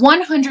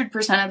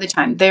 100% of the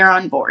time, they're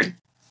on board.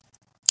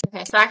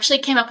 Okay, so I actually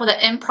came up with an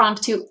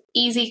impromptu,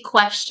 easy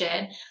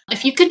question.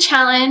 If you could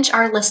challenge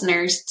our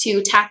listeners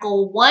to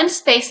tackle one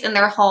space in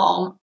their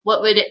home,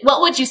 what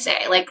would you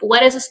say? Like,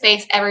 what is a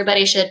space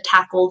everybody should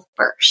tackle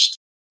first?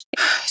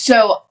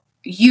 So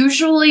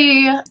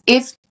usually,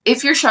 if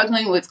you're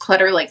struggling with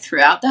clutter like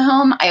throughout the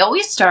home, I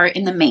always start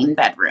in the main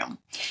bedroom.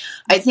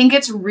 I think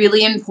it's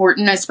really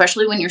important,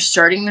 especially when you're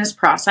starting this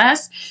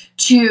process,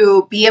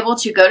 to be able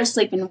to go to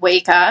sleep and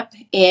wake up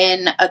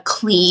in a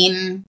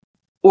clean,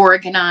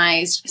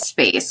 organized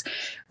space.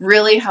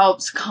 Really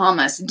helps calm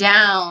us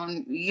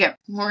down. You get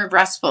more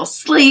restful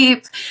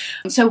sleep.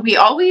 So we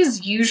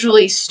always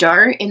usually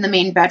start in the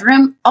main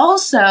bedroom.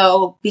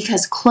 Also,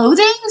 because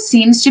clothing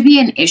seems to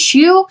be an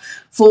issue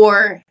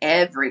for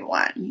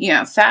everyone.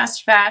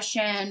 Fast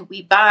fashion,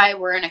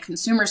 we're in a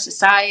consumer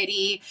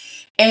society,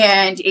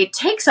 and it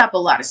takes up a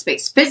lot of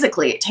space.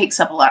 Physically, it takes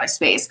up a lot of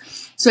space.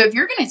 So if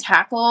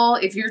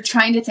you're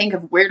trying to think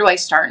of where do I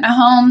start in a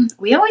home,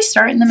 we always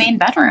start in the main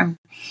bedroom.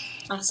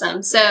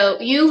 Awesome. So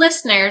you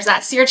listeners,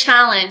 that's your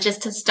challenge, is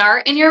to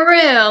start in your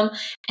room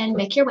and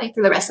make your way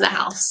through the rest of the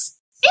house.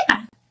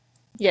 Yeah.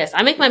 Yes,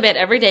 I make my bed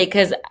every day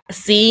because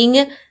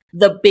seeing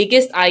the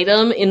biggest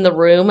item in the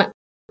room,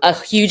 a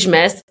huge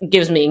mess,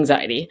 gives me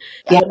anxiety.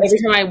 Yeah. Every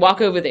time I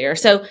walk over there.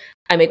 So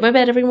I make my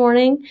bed every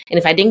morning. And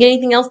if I didn't get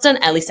anything else done,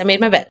 at least I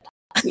made my bed.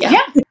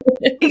 Yeah.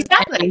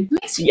 Exactly.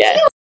 Makes you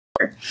feel.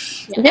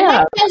 And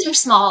my beds are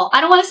small.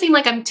 I don't want to seem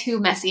like I'm too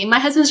messy. My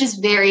husband's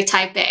just very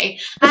type A.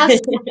 I have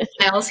some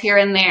nails here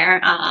and there,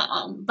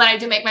 but I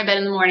do make my bed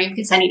in the morning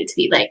because I need it to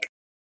be like,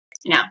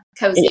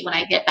 cozy when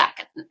I get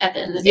back at the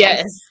end of the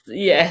day.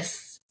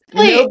 Yes.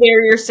 No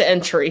barriers to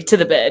entry to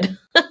the bed.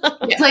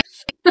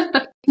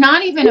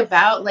 Not even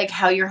about like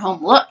how your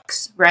home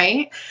looks,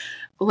 right?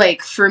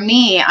 Like for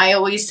me, I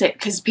always say,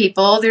 because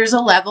there's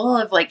a level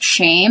of like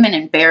shame and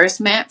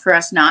embarrassment for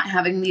us not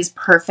having these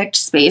perfect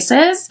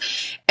spaces.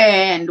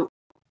 And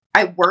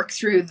I work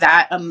through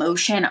that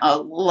emotion a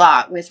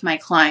lot with my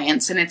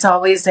clients. And it's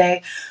always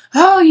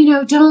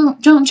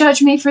don't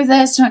judge me for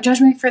this. Don't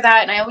judge me for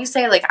that. And I always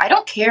say, like, I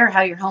don't care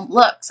how your home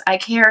looks. I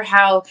care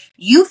how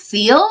you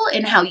feel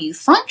and how you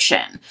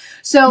function.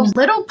 So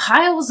little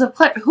piles of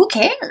clutter, who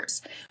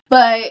cares?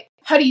 But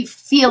how do you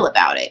feel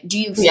about it? Do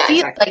you feel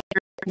like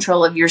you're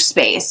control of your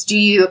space? Do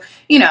you,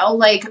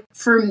 like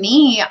for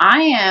me,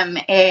 I am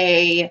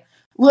a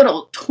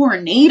little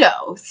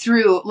tornado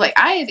through, like,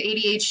 I have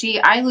ADHD,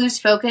 I lose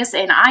focus,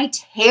 and I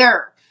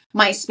tear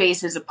my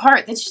spaces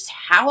apart. That's just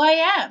how I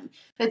am.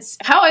 That's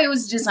how I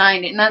was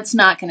designed, and that's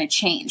not going to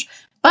change.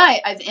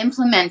 But I've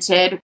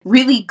implemented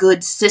really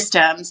good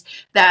systems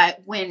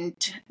that when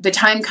the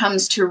time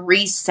comes to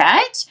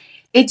reset,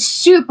 it's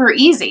super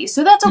easy.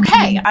 So that's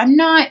okay. I'm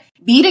not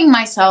beating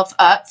myself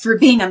up for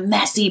being a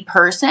messy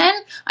person.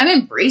 I'm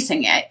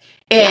embracing it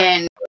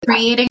and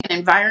creating an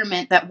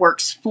environment that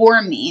works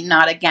for me,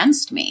 not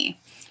against me.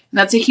 And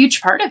that's a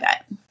huge part of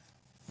it.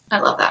 I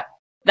love that.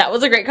 That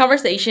was a great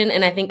conversation,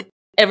 and I think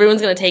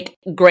everyone's going to take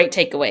great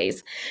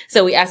takeaways.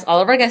 So we asked all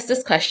of our guests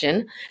this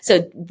question.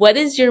 So what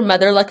is your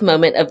mother luck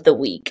moment of the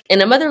week?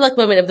 And a mother luck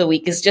moment of the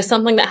week is just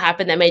something that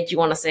happened that made you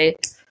want to say,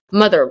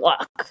 mother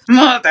luck.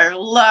 Mother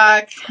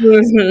luck.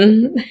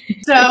 Mm-hmm.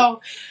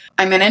 So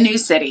I'm in a new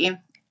city.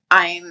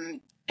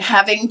 I'm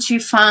having to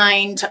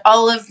find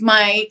all of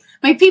my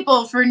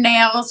people for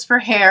nails, for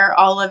hair,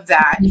 all of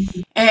that.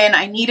 And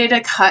I needed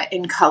a cut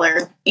in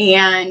color.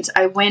 And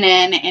I went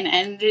in and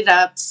ended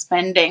up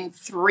spending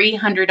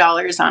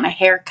 $300 on a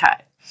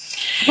haircut.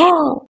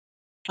 Oh,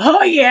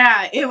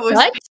 yeah. It was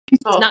what?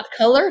 painful. Not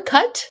color,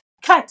 cut?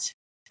 Cut.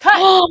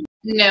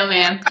 No,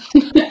 man.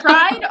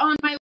 Cried on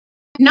my,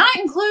 not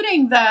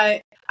including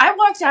I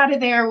walked out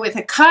of there with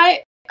a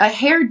cut, a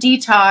hair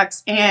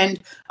detox, and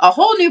a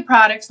whole new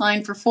products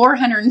line for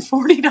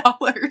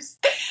 $440.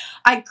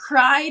 I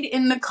cried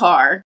in the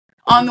car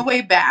on the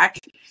way back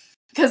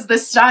because the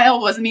style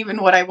wasn't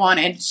even what I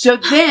wanted. So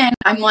then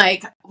I'm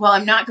like, well,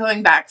 I'm not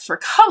going back for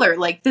color.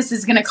 Like, this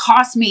is going to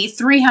cost me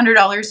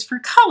 $300 for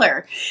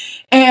color.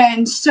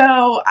 And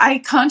so I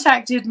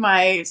contacted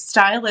my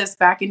stylist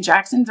back in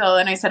Jacksonville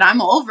and I said,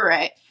 I'm over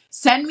it.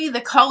 Send me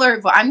the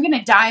color. I'm going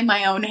to dye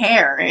my own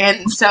hair.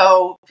 And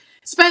so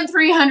spent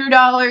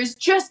 $300,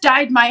 just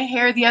dyed my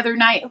hair the other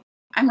night.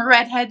 I'm a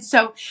redhead,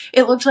 so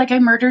it looked like I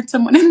murdered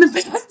someone in the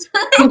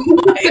bathroom.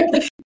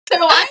 So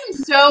I'm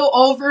so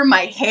over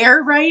my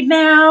hair right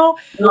now.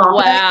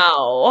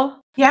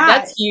 Wow. Yeah.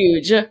 That's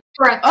huge.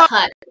 For a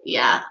cut,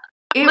 yeah.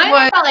 It Mine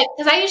was about, like,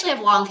 because I usually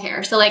have long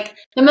hair, so like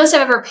the most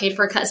I've ever paid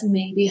for a cut is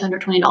maybe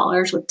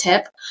 $120 with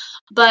tip,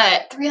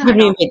 but I didn't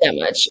 $300 pay that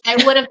much.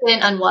 I would have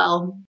been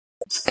unwell.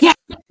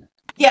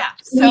 Yeah.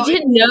 So you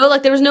didn't know?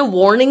 Like, there was no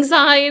warning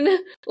sign?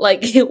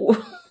 Like, yeah,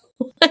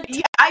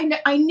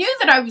 I knew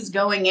that I was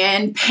going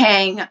in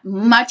paying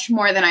much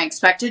more than I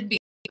expected because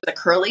of the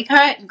curly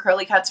cut, and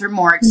curly cuts are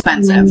more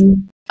expensive.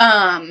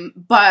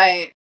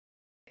 But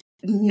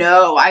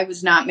no, I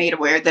was not made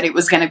aware that it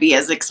was going to be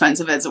as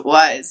expensive as it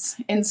was.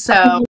 And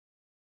so,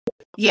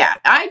 yeah,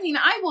 I mean,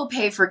 I will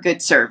pay for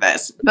good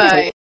service,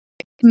 but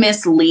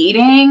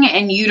misleading,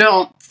 and you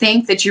don't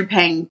think that you're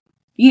paying,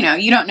 you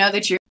don't know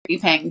that you're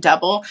paying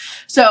double.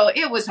 So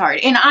it was hard.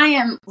 And I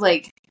am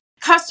like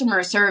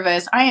customer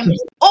service. I am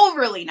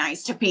overly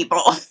nice to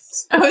people.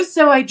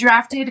 So I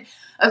drafted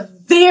a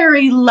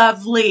very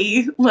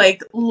lovely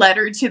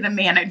letter to the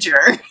manager.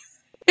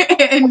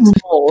 And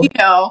good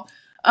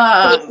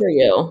for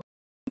you.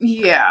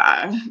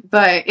 Yeah,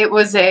 but it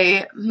was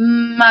a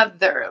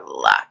mother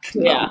luck.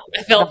 Yeah,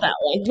 I felt that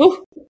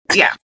one.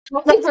 Yeah.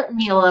 That hurt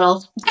me a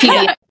little.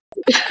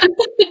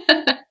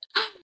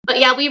 But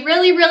yeah, we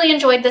really, really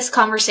enjoyed this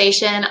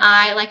conversation.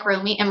 I, like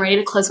Romy, am ready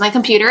to close my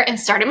computer and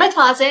start in my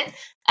closet.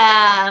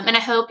 And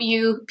I hope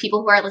you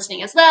people who are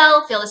listening as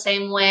well feel the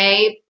same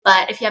way.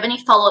 But if you have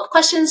any follow-up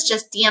questions,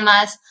 just DM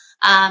us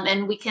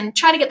and we can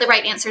try to get the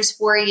right answers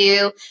for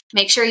you.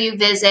 Make sure you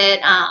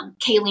visit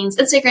Kayleen's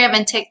Instagram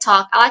and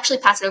TikTok. I'll actually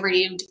pass it over to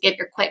you to give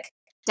your quick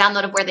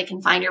download of where they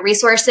can find your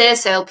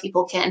resources so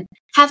people can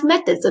have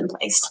methods in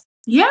place.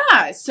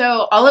 Yeah,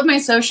 so all of my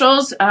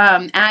socials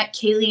at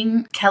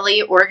Kayleen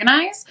Kelly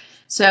Organize.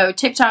 So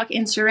TikTok,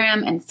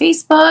 Instagram, and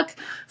Facebook.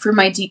 For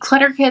my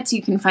declutter kits,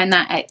 you can find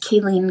that at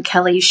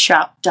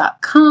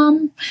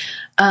KayleenKellyShop.com.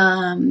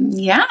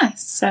 Yeah,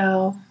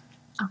 so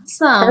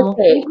awesome.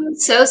 Thank you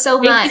so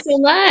much. Thank you so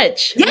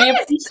much. Yes. We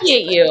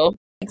appreciate you.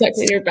 Talk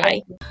to you.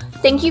 Bye.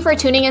 Thank you for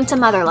tuning into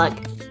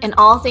Motherluck, an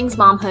all things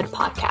momhood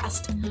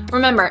podcast.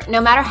 Remember,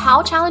 no matter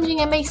how challenging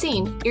it may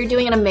seem, you're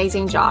doing an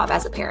amazing job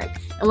as a parent,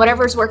 and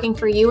whatever's working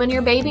for you and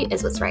your baby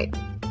is what's right.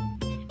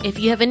 If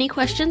you have any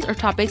questions or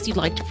topics you'd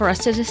like for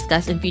us to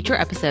discuss in future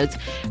episodes,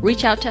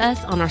 reach out to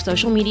us on our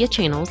social media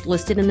channels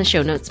listed in the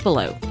show notes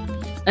below.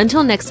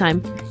 Until next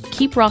time,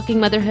 keep rocking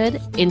motherhood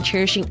and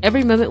cherishing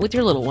every moment with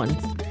your little ones.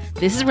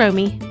 This is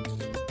Romy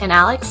And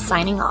Alex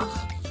signing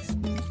off.